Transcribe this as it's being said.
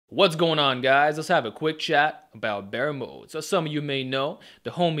What's going on, guys? Let's have a quick chat about bear modes. As some of you may know,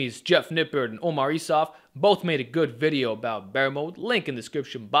 the homies Jeff Nippert and Omar Isuf both made a good video about bear mode, link in the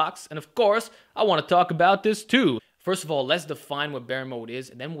description box, and of course, I want to talk about this too. First of all, let's define what bear mode is,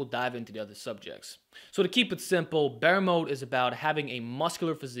 and then we'll dive into the other subjects. So to keep it simple, bear mode is about having a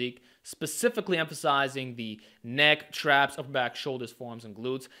muscular physique, specifically emphasizing the neck, traps, upper back, shoulders, forearms, and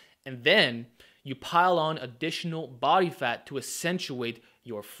glutes, and then you pile on additional body fat to accentuate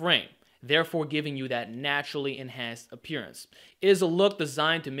your frame, therefore giving you that naturally enhanced appearance. It is a look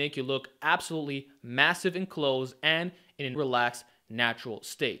designed to make you look absolutely massive in clothes and in a relaxed, natural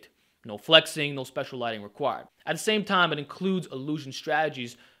state. No flexing, no special lighting required. At the same time, it includes illusion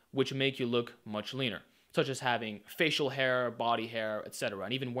strategies which make you look much leaner, such as having facial hair, body hair, etc.,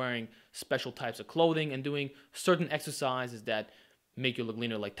 and even wearing special types of clothing and doing certain exercises that make you look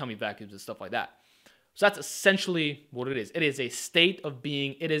leaner, like tummy vacuums and stuff like that. So that's essentially what it is. It is a state of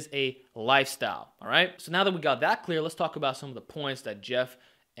being. It is a lifestyle, all right? So now that we got that clear, let's talk about some of the points that Jeff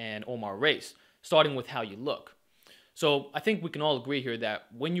and Omar raised, starting with how you look. So I think we can all agree here that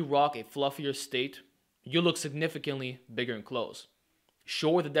when you rock a fluffier state, you look significantly bigger in clothes.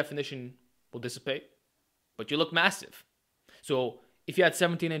 Sure, the definition will dissipate, but you look massive. So if you had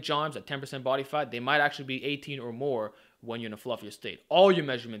 17-inch arms at 10% body fat, they might actually be 18 or more when you're in a fluffier state. All your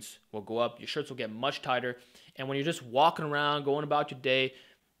measurements will go up, your shirts will get much tighter, and when you're just walking around, going about your day,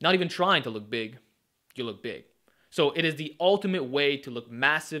 not even trying to look big, you look big. So it is the ultimate way to look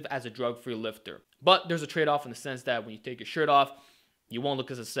massive as a drug-free lifter. But there's a trade-off in the sense that when you take your shirt off, you won't look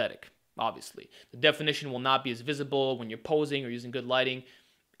as aesthetic, obviously. The definition will not be as visible when you're posing or using good lighting.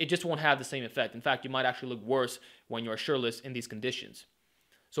 It just won't have the same effect. In fact, you might actually look worse when you're shirtless in these conditions.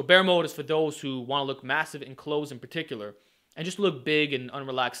 So bear mode is for those who want to look massive in clothes in particular and just look big in an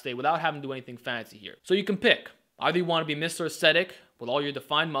unrelaxed state without having to do anything fancy here. So you can pick. Either you want to be Mr. Aesthetic with all your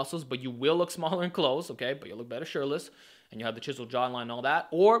defined muscles, but you will look smaller in clothes, okay, but you'll look better shirtless, and you have the chiseled jawline and all that.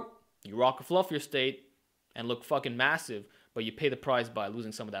 Or you rock a fluffier state and look fucking massive, but you pay the price by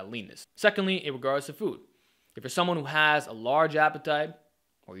losing some of that leanness. Secondly, in regards to food. If you're someone who has a large appetite,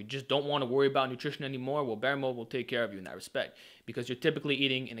 or you just don't want to worry about nutrition anymore, well, bear mode will take care of you in that respect because you're typically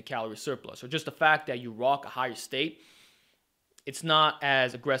eating in a calorie surplus. Or just the fact that you rock a higher state, it's not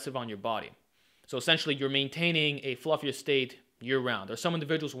as aggressive on your body. So essentially, you're maintaining a fluffier state year-round. There are some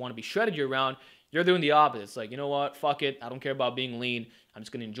individuals who want to be shredded year-round. You're doing the opposite. It's like, you know what? Fuck it. I don't care about being lean. I'm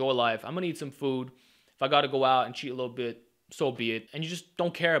just going to enjoy life. I'm going to eat some food. If I got to go out and cheat a little bit, so be it. And you just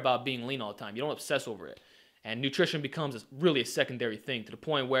don't care about being lean all the time. You don't obsess over it. And nutrition becomes really a secondary thing to the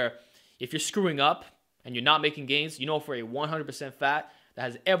point where if you're screwing up and you're not making gains, you know for a 100% fat, that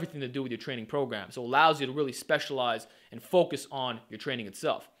has everything to do with your training program. So it allows you to really specialize and focus on your training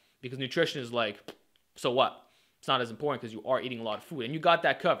itself. Because nutrition is like, so what? It's not as important because you are eating a lot of food and you got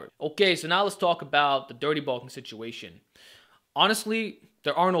that covered. Okay, so now let's talk about the dirty bulking situation. Honestly,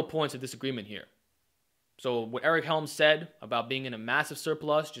 there are no points of disagreement here. So what Eric Helms said about being in a massive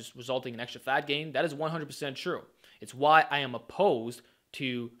surplus, just resulting in extra fat gain, that is 100% true. It's why I am opposed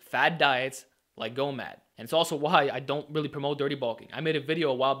to fad diets like GOMAD. And it's also why I don't really promote dirty bulking. I made a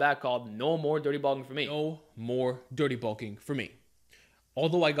video a while back called No More Dirty Bulking for Me. No more dirty bulking for me.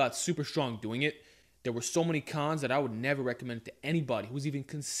 Although I got super strong doing it, there were so many cons that I would never recommend it to anybody who's even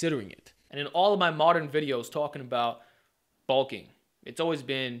considering it. And in all of my modern videos talking about bulking, it's always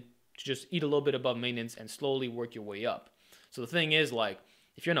been to just eat a little bit above maintenance and slowly work your way up. So the thing is, like,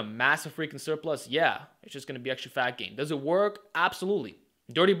 if you're in a massive freaking surplus, yeah, it's just going to be extra fat gain. Does it work? Absolutely.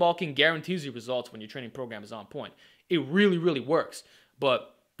 Dirty bulking guarantees you results when your training program is on point. It really, really works.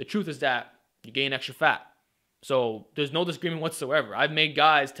 But the truth is that you gain extra fat. So there's no disagreement whatsoever. I've made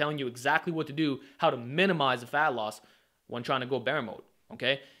guys telling you exactly what to do, how to minimize the fat loss when trying to go bear mode,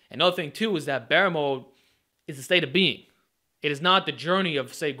 okay? Another thing, too, is that bear mode is a state of being. It is not the journey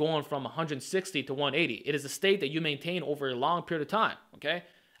of, say, going from 160 to 180. It is a state that you maintain over a long period of time, okay?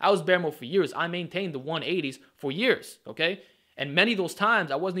 I was bear mode for years. I maintained the 180s for years, okay? And many of those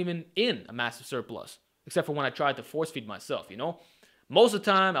times, I wasn't even in a massive surplus, except for when I tried to force feed myself, you know? Most of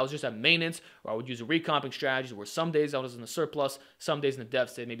the time, I was just at maintenance, or I would use a recomping strategy where some days I was in the surplus, some days in the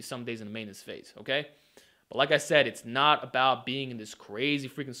deficit, maybe some days in the maintenance phase, okay? But like I said, it's not about being in this crazy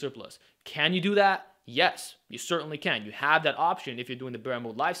freaking surplus. Can you do that? Yes, you certainly can. You have that option if you're doing the bear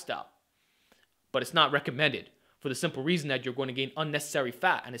mode lifestyle. But it's not recommended for the simple reason that you're going to gain unnecessary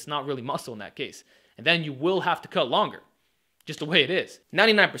fat, and it's not really muscle in that case. And then you will have to cut longer. Just the way it is.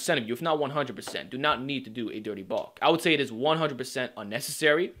 99% of you, if not 100%, do not need to do a dirty bulk. I would say it is 100%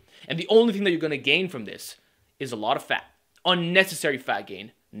 unnecessary. And the only thing that you're going to gain from this is a lot of fat. Unnecessary fat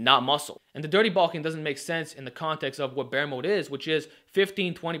gain, not muscle. And the dirty bulking doesn't make sense in the context of what bear mode is, which is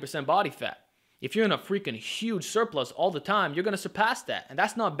 15-20% body fat. If you're in a freaking huge surplus all the time, you're going to surpass that. And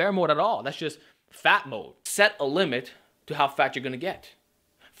that's not bear mode at all. That's just fat mode. Set a limit to how fat you're going to get.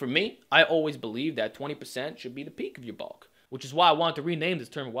 For me, I always believe that 20% should be the peak of your bulk, which is why I wanted to rename this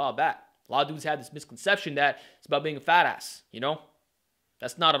term a while back. A lot of dudes have this misconception that it's about being a fat ass, you know?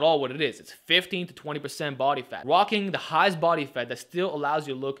 That's not at all what it is. It's 15 to 20% body fat. Rocking the highest body fat that still allows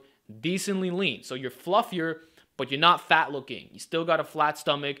you to look decently lean. So you're fluffier, but you're not fat looking. You still got a flat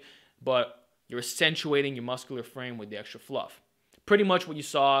stomach, but you're accentuating your muscular frame with the extra fluff. Pretty much what you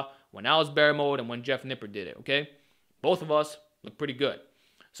saw when I was bear mode and when Jeff Nippard did it, okay? Both of us look pretty good.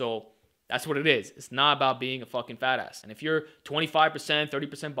 So that's what it is. It's not about being a fucking fat ass. And if you're 25%,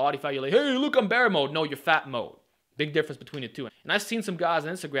 30% body fat, you're like, hey, look, I'm bear mode. No, you're fat mode. Big difference between the two. And I've seen some guys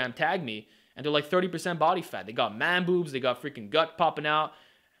on Instagram tag me, and they're like 30% body fat. They got man boobs. They got freaking gut popping out.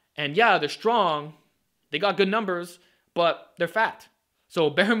 And yeah, they're strong. They got good numbers, but they're fat. So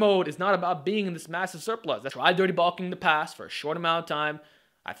bear mode is not about being in this massive surplus. I tried dirty bulking in the past for a short amount of time.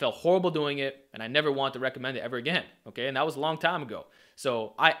 I felt horrible doing it, and I never want to recommend it ever again, okay? And that was a long time ago.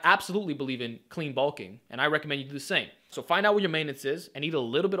 So I absolutely believe in clean bulking, and I recommend you do the same. So find out what your maintenance is and eat a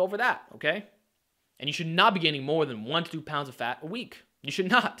little bit over that, okay? And you should not be gaining more than 1 to 2 pounds of fat a week. You should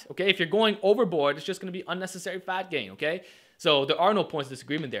not, okay? If you're going overboard, it's just going to be unnecessary fat gain, okay? So there are no points of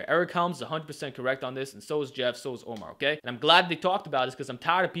disagreement there. Eric Helms is 100% correct on this, and so is Jeff, so is Omar, okay? And I'm glad they talked about this because I'm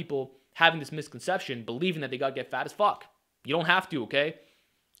tired of people having this misconception, believing that they got to get fat as fuck. You don't have to, okay?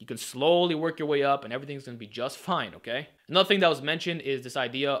 You can slowly work your way up and everything's going to be just fine, okay? Another thing that was mentioned is this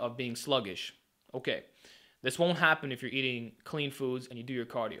idea of being sluggish. Okay, this won't happen if you're eating clean foods and you do your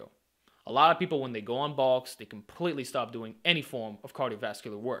cardio. A lot of people, when they go on bulks, they completely stop doing any form of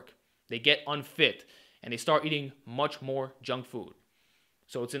cardiovascular work. They get unfit and they start eating much more junk food.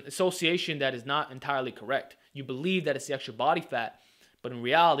 So it's an association that is not entirely correct. You believe that it's the extra body fat, but in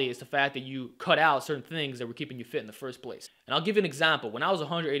reality, it's the fact that you cut out certain things that were keeping you fit in the first place. And I'll give you an example. When I was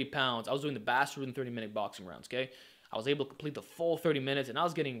 180 pounds, I was doing the Bastard 30-minute boxing rounds, okay? I was able to complete the full 30 minutes, and I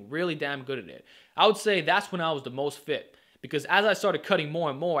was getting really damn good at it. I would say that's when I was the most fit, because as I started cutting more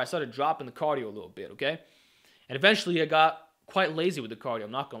and more, I started dropping the cardio a little bit, okay? And eventually, I got quite lazy with the cardio,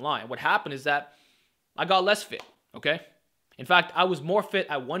 I'm not gonna lie. And what happened is that I got less fit, okay? In fact, I was more fit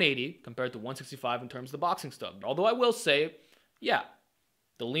at 180 compared to 165 in terms of the boxing stuff. Although I will say, yeah,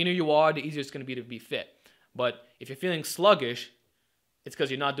 the leaner you are, the easier it's going to be fit. But if you're feeling sluggish, it's because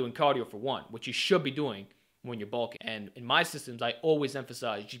you're not doing cardio for one, which you should be doing when you're bulking. And in my systems, I always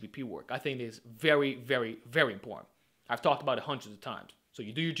emphasize GPP work. I think it is very, very, very important. I've talked about it hundreds of times. So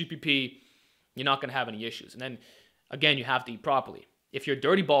you do your GPP, you're not going to have any issues. And then, again, you have to eat properly. If you're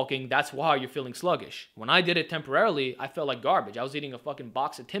dirty bulking, that's why you're feeling sluggish. When I did it temporarily, I felt like garbage. I was eating a fucking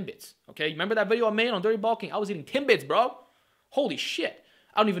box of Timbits, okay? You remember that video I made on dirty bulking? I was eating Timbits, bro. Holy shit.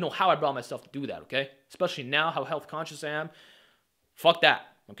 I don't even know how I brought myself to do that, okay? Especially now, how health conscious I am. Fuck that,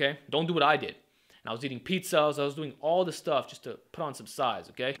 okay? Don't do what I did. And I was eating pizzas. I was doing all this stuff just to put on some size,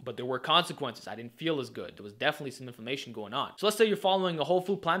 okay? But there were consequences. I didn't feel as good. There was definitely some inflammation going on. So let's say you're following a whole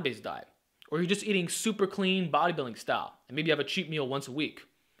food plant-based diet, or you're just eating super clean bodybuilding style, and maybe you have a cheat meal once a week,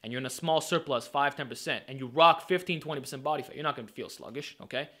 and you're in a small surplus, 5-10%, and you rock 15-20% body fat. You're not going to feel sluggish,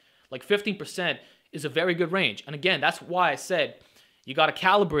 okay? Like 15% is a very good range. And again, that's why I said you got to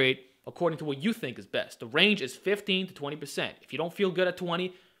calibrate according to what you think is best. The range is 15 to 20%. If you don't feel good at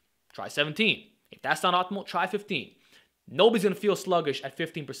 20, try 17. If that's not optimal, try 15. Nobody's going to feel sluggish at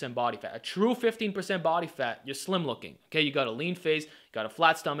 15% body fat. A true 15% body fat, you're slim looking. Okay, you got a lean face, you got a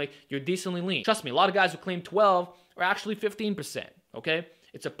flat stomach, you're decently lean. Trust me, a lot of guys who claim 12 are actually 15%. Okay,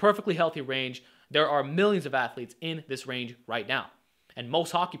 it's a perfectly healthy range. There are millions of athletes in this range right now. And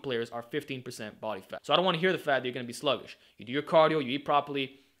most hockey players are 15% body fat. So I don't want to hear the fact that you're going to be sluggish. You do your cardio, you eat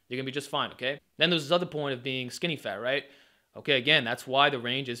properly, you're going to be just fine, okay? Then there's this other point of being skinny fat, right? Okay, again, that's why the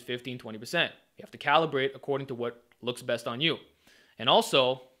range is 15-20%. You have to calibrate according to what looks best on you. And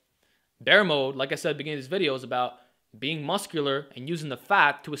also, bear mode, like I said at the beginning of this video, is about being muscular and using the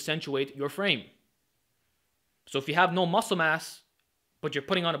fat to accentuate your frame. So if you have no muscle mass, but you're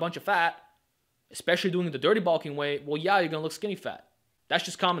putting on a bunch of fat, especially doing it the dirty bulking way, well, yeah, you're going to look skinny fat. That's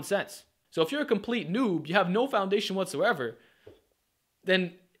just common sense. So if you're a complete noob, you have no foundation whatsoever,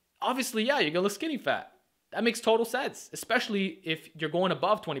 then obviously, yeah, you're going to look skinny fat. That makes total sense, especially if you're going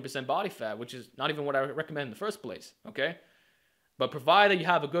above 20% body fat, which is not even what I recommend in the first place, okay? But provided you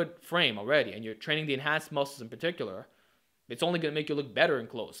have a good frame already and you're training the enhanced muscles in particular, it's only going to make you look better in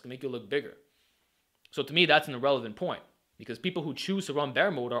clothes. It's going to make you look bigger. So to me, that's an irrelevant point because people who choose to run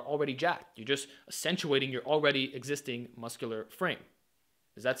bear mode are already jacked. You're just accentuating your already existing muscular frame.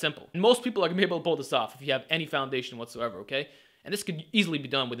 It's that simple. And most people are going to be able to pull this off if you have any foundation whatsoever, okay? And this could easily be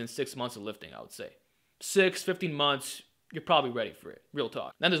done within 6 months of lifting, I would say. 6, 15 months, you're probably ready for it. Real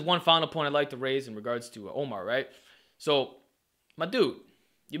talk. Then there's one final point I'd like to raise in regards to Omar, right? So, my dude,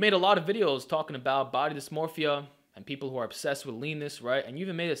 you made a lot of videos talking about body dysmorphia and people who are obsessed with leanness, right? And you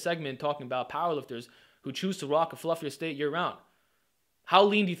even made a segment talking about powerlifters who choose to rock a fluffier state year-round. How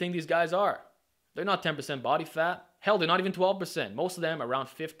lean do you think these guys are? They're not 10% body fat. Hell, they're not even 12%. Most of them are around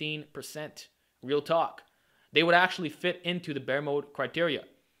 15%. Real talk. They would actually fit into the bear mode criteria.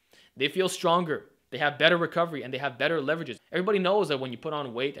 They feel stronger. They have better recovery and they have better leverages. Everybody knows that when you put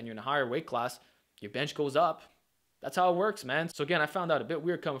on weight and you're in a higher weight class, your bench goes up. That's how it works, man. So again, I found out a bit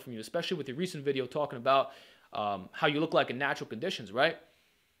weird coming from you, especially with your recent video talking about how you look like in natural conditions, right?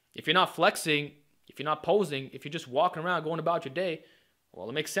 If you're not flexing, if you're not posing, if you're just walking around going about your day, well,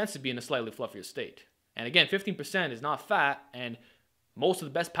 it makes sense to be in a slightly fluffier state. And again, 15% is not fat, and most of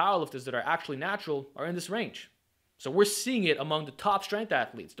the best powerlifters that are actually natural are in this range. So we're seeing it among the top strength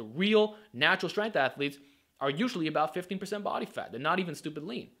athletes. The real natural strength athletes are usually about 15% body fat. They're not even stupid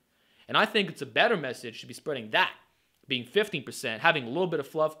lean. And I think it's a better message to be spreading that, being 15%, having a little bit of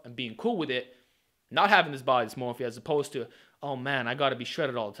fluff and being cool with it, not having this body dysmorphia, as opposed to, oh man, I got to be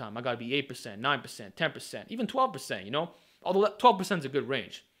shredded all the time. I got to be 8%, 9%, 10%, even 12%, you know? Although 12% is a good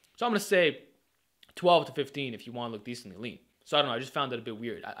range. So I'm going to say 12 to 15 if you want to look decently lean. So I don't know, I just found that a bit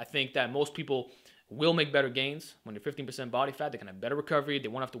weird. I think that most people will make better gains when they're 15% body fat. They can have better recovery. They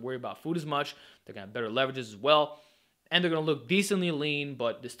won't have to worry about food as much. They're going to have better leverages as well. And they're going to look decently lean,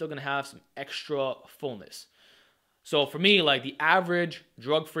 but they're still going to have some extra fullness. So for me, like the average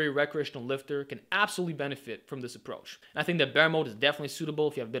drug-free recreational lifter can absolutely benefit from this approach. And I think that bear mode is definitely suitable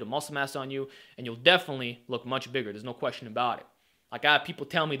if you have a bit of muscle mass on you, and you'll definitely look much bigger. There's no question about it. Like I have people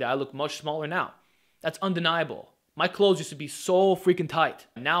tell me that I look much smaller now. That's undeniable. My clothes used to be so freaking tight.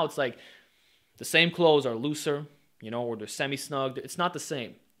 Now it's like the same clothes are looser, you know, or they're semi-snug. It's not the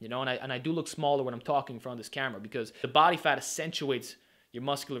same, you know, and I do look smaller when I'm talking in front of this camera because the body fat accentuates your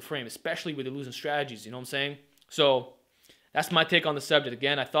muscular frame, especially with the losing strategies, you know what I'm saying? So that's my take on the subject.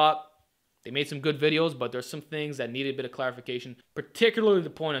 Again, I thought they made some good videos, but there's some things that needed a bit of clarification, particularly the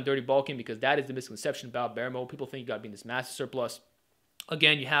point on dirty bulking, because that is the misconception about bear mode. People think you got to be in this massive surplus.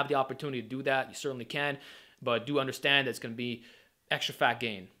 Again, you have the opportunity to do that. You certainly can, but do understand that it's going to be extra fat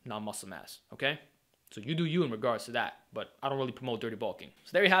gain, not muscle mass, okay? So you do you in regards to that, but I don't really promote dirty bulking.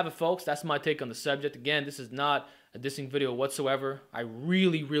 So there you have it, folks. That's my take on the subject. Again, this is not a dissing video whatsoever. I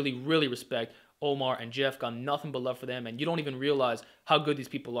really, really, really respect Omar and Jeff. Got nothing but love for them, and you don't even realize how good these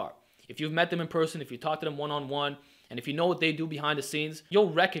people are. If you've met them in person, if you talk to them one-on-one, and if you know what they do behind the scenes,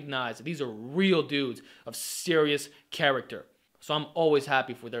 you'll recognize that these are real dudes of serious character. So I'm always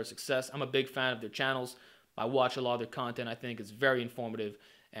happy for their success. I'm a big fan of their channels. I watch a lot of their content. I think it's very informative,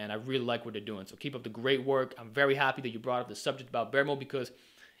 and I really like what they're doing. So keep up the great work. I'm very happy that you brought up the subject about bear mode because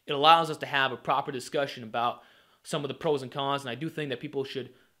it allows us to have a proper discussion about some of the pros and cons, and I do think that people should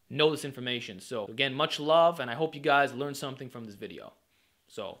know this information. So again, much love, and I hope you guys learned something from this video.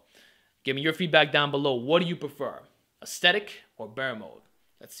 So give me your feedback down below. What do you prefer, aesthetic or bear mode?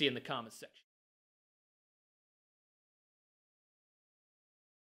 Let's see in the comments section.